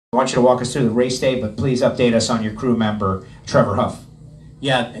I want you to walk us through the race day, but please update us on your crew member, Trevor Huff.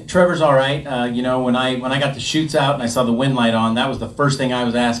 Yeah, Trevor's all right. You know, when I got the chutes out and I saw the wind light on, that was the first thing I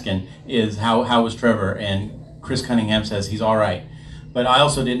was asking is how was Trevor? And Chris Cunningham says he's all right. But I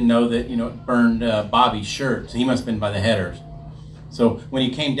also didn't know that, you know, it burned Bobby's shirt, so he must have been by the headers. So when he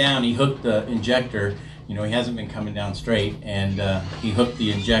came down, he hooked the injector. You know, he hasn't been coming down straight, and he hooked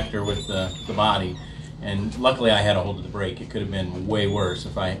the injector with the body. And luckily I had a hold of the brake. It could have been way worse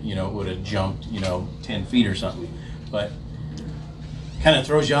if I, you know, would have jumped, you know, 10 feet or something. But kind of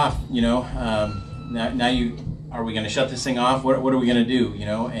throws you off, you know. Now are we going to shut this thing off? What are we going to do, you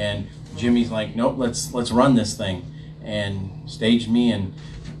know? And Jimmy's like, nope, let's run this thing, and staged me and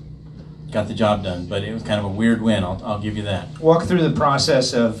got the job done. But it was kind of a weird win, I'll give you that. Walk through the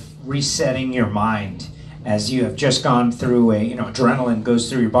process of resetting your mind as you have just gone through adrenaline goes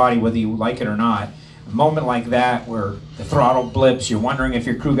through your body, whether you like it or not. A moment like that where the throttle blips, you're wondering if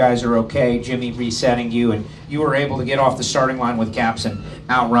your crew guys are okay, Jimmy resetting you, and you were able to get off the starting line with Caps and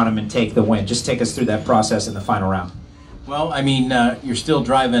outrun him and take the win. Just take us through that process in the final round. Well, I mean, you're still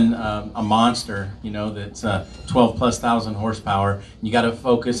driving a monster, you know, that's 12,000+ horsepower. You got to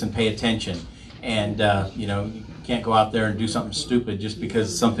focus and pay attention, and you know, you can't go out there and do something stupid just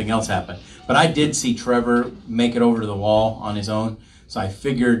because something else happened. But I did see Trevor make it over to the wall on his own. So I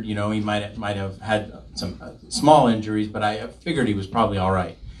figured, you know, he might have had some small injuries, but I figured he was probably all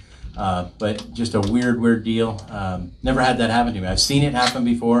right. But just a weird deal. Never had that happen to me. I've seen it happen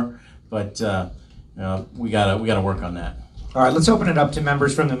before, but we gotta work on that. All right, let's open it up to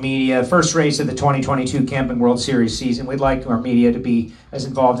members from the media. First race of the 2022 Camping World Series season. We'd like our media to be as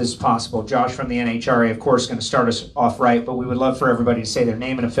involved as possible. Josh from the NHRA, of course, is going to start us off right, but we would love for everybody to say their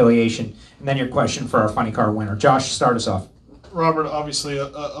name and affiliation, and then your question for our funny car winner. Josh, start us off. Robert, obviously a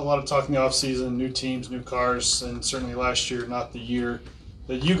lot of talk in the offseason, new teams, new cars, and certainly last year, not the year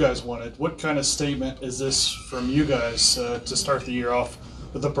that you guys wanted. What kind of statement is this from you guys to start the year off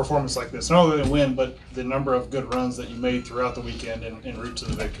with a performance like this? Not only the win, but the number of good runs that you made throughout the weekend en route to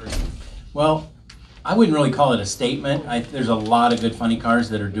the victory. Well, I wouldn't really call it a statement. There's a lot of good funny cars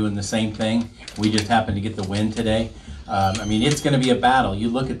that are doing the same thing. We just happened to get the win today. I mean, it's going to be a battle. You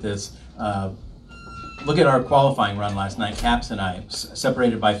look at this. Look at our qualifying run last night. Caps and I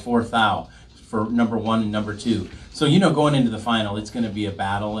separated by 4 thou for number 1 and number 2. So, you know, going into the final, it's going to be a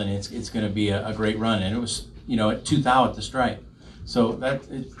battle, and it's going to be a great run. And it was, you know, at 2 thou at the stripe. So that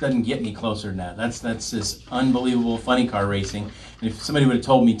it doesn't get any closer than that. That's just unbelievable funny car racing. And if somebody would have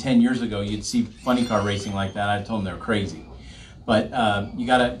told me 10 years ago you'd see funny car racing like that, I'd told them they're crazy. But you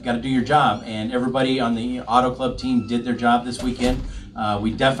gotta do your job, and everybody on the Auto Club team did their job this weekend.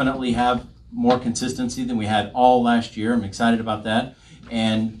 We definitely have more consistency than we had all last year. I'm excited about that.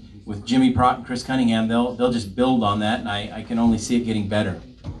 And with Jimmy Prott and Chris Cunningham, they'll just build on that, and I can only see it getting better.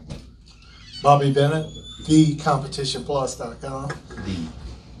 Bobby Bennett, thecompetitionplus.com.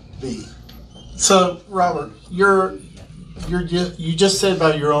 The. So, Robert, you just said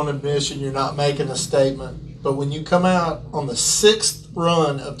by your own admission you're not making a statement, but when you come out on the 6th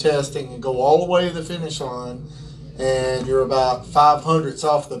run of testing and go all the way to the finish line, and you're about 500ths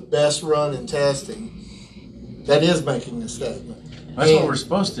off the best run in testing, that is making a statement. That's what we're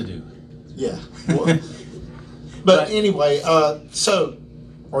supposed to do. Yeah. Well, but anyway, so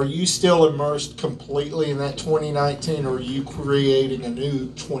are you still immersed completely in that 2019, or are you creating a new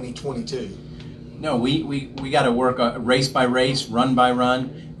 2022? No, we got to work race by race, run by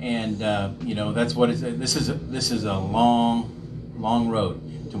run, and you know, that's what it's. This is a long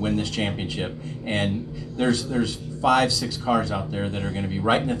road to win this championship, and there's 5-6 cars out there that are going to be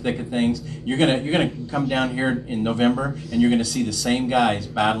right in the thick of things. You're gonna come down here in November, and you're going to see the same guys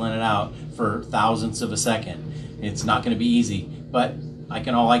battling it out for thousandths of a second. It's not going to be easy, but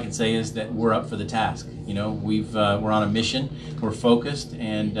all I can say is that we're up for the task. You know, we're on a mission, we're focused,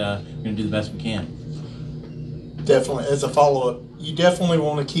 and we're going to do the best we can. Definitely, as a follow-up, you definitely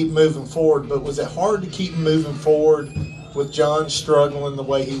want to keep moving forward, but was it hard to keep moving forward with John struggling the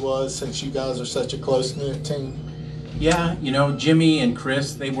way he was, since you guys are such a close-knit team? Yeah, you know, Jimmy and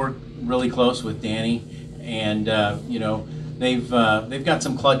Chris, they work really close with Danny, and you know, they've got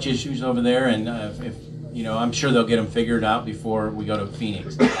some clutch issues over there, and if you know, I'm sure they'll get them figured out before we go to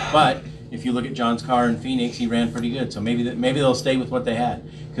Phoenix. But if you look at John's car in Phoenix, he ran pretty good. So maybe they'll stay with what they had,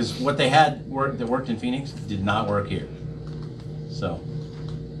 because what they had that worked in Phoenix did not work here. So.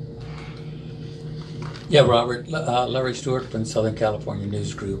 Yeah, Robert, Larry Stewart from Southern California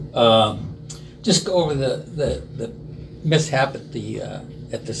News Group. Just go over the mishap at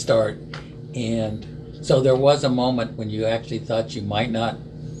the start, and so there was a moment when you actually thought you might not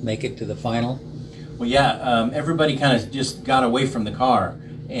make it to the final. Well, yeah, everybody kind of just got away from the car,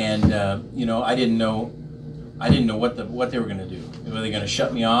 and you know, I didn't know what they were going to do. Were they going to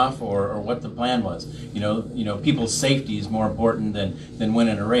shut me off, or what the plan was? You know, people's safety is more important than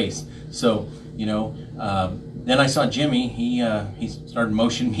winning a race. So, you know, then I saw Jimmy. He started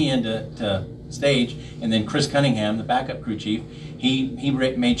motioning me into stage, and then Chris Cunningham, the backup crew chief, he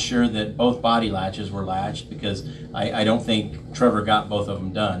made sure that both body latches were latched, because I don't think Trevor got both of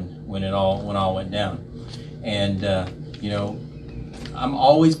them done when all went down. And you know, I'm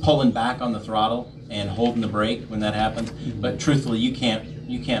always pulling back on the throttle and holding the brake when that happens. But truthfully, you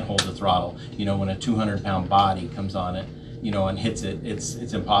can't hold the throttle. You know, when a 200-pound body comes on it, you know, and hits it, it's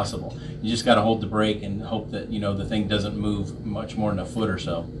impossible. You just got to hold the brake and hope that, you know, the thing doesn't move much more than a foot or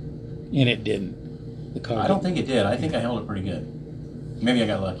so. And it didn't. The car. I don't think it did. I think I held it pretty good. Maybe I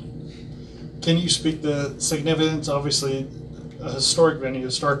got lucky. Can you speak the significance? Obviously, a historic venue,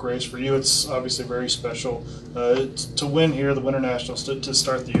 historic race for you. It's obviously very special to win here, the Winternationals, to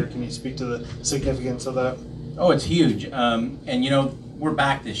start the year. Can you speak to the significance of that? Oh, it's huge. And you know, we're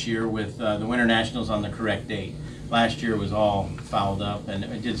back this year with the Winternationals on the correct date. Last year was all fouled up, and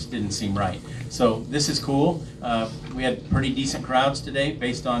it just didn't seem right. So this is cool. We had pretty decent crowds today,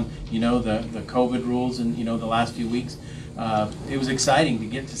 based on, you know, the COVID rules and, you know, the last few weeks. It was exciting to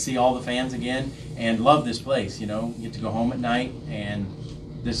get to see all the fans again and love this place. You know, get to go home at night, and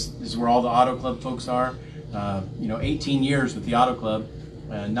this is where all the Auto Club folks are. You know, 18 years with the Auto Club.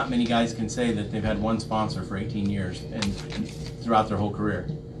 Not many guys can say that they've had one sponsor for 18 years and throughout their whole career.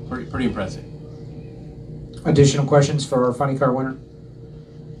 Pretty impressive. Additional questions for our funny car winner?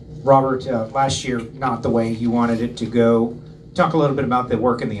 Robert, last year, not the way you wanted it to go. Talk a little bit about the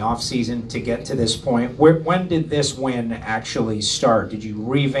work in the off season to get to this point. When did this win actually start? Did you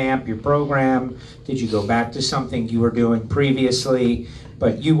revamp your program? Did you go back to something you were doing previously?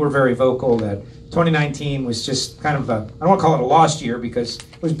 But you were very vocal that 2019 was just kind of I don't want to call it a lost year, because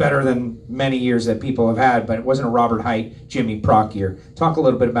it was better than many years that people have had, but it wasn't a Robert Hight, Jimmy Prock year. Talk a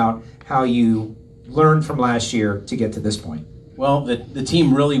little bit about how you learned from last year to get to this point. Well, the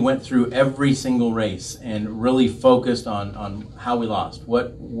team really went through every single race and really focused on how we lost.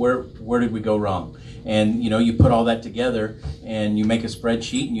 Where did we go wrong? And, you know, you put all that together and you make a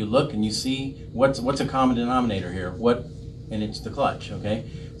spreadsheet and you look and you see what's a common denominator here. And it's the clutch, okay?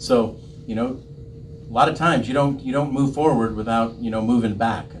 So, you know, a lot of times you don't move forward without, you know, moving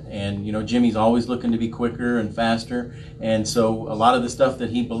back. And, you know, Jimmy's always looking to be quicker and faster. And so a lot of the stuff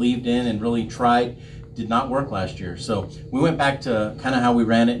that he believed in and really tried did not work last year. So we went back to kind of how we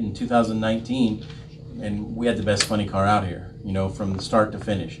ran it in 2019, and we had the best funny car out here, you know, from the start to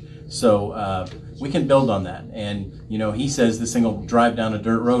finish. So we can build on that. And, you know, he says this thing will drive down a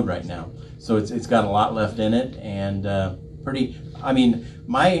dirt road right now. So it's got a lot left in it, and I mean,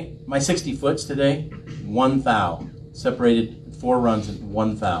 my 60 foots today, 1 thou, separated 4 runs and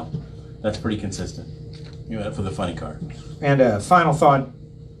 1 thou. That's pretty consistent, you know, for the funny car. And final thought,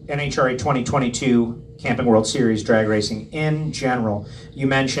 NHRA 2022 Camping World Series drag racing in general. You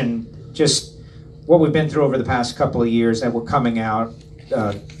mentioned just what we've been through over the past couple of years that we're coming out.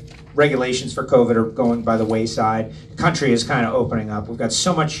 Regulations for COVID are going by the wayside. The country is kind of opening up. We've got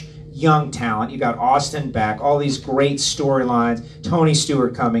so much young talent. You got Austin back, all these great storylines, Tony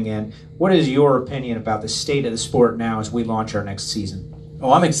Stewart coming in. What is your opinion about the state of the sport now as we launch our next season?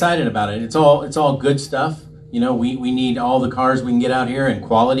 Oh, I'm excited about it. It's all good stuff. You know, we need all the cars we can get out here, and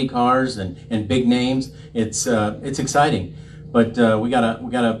quality cars and big names. It's exciting, but we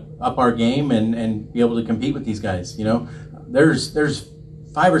gotta up our game and be able to compete with these guys. You know, there's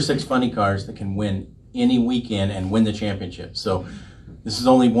 5 or 6 funny cars that can win any weekend and win the championship. So this is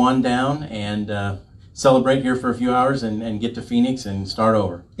only one down, and celebrate here for a few hours and get to Phoenix and start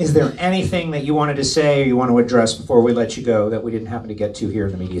over. Is there anything that you wanted to say or you want to address before we let you go that we didn't happen to get to here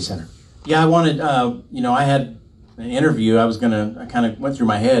in the media center? Yeah, I wanted, you know, I had an interview I kind of went through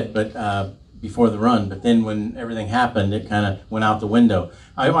my head, but before the run, but then when everything happened, it kind of went out the window.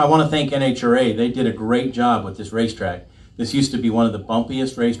 I want to thank NHRA. They did a great job with this racetrack. This used to be one of the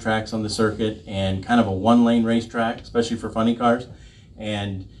bumpiest racetracks on the circuit, and kind of a 1-lane racetrack, especially for funny cars.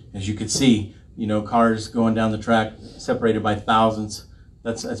 And as you could see, you know, cars going down the track separated by thousands.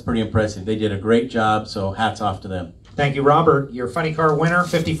 That's pretty impressive. They did a great job, so hats off to them. Thank you, Robert. Your funny car winner,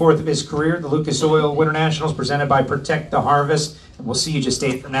 54th of his career, the Lucas Oil Winternationals, presented by Protect the Harvest. And we'll see you just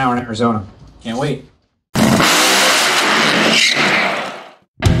 8 from now in Arizona. Can't wait.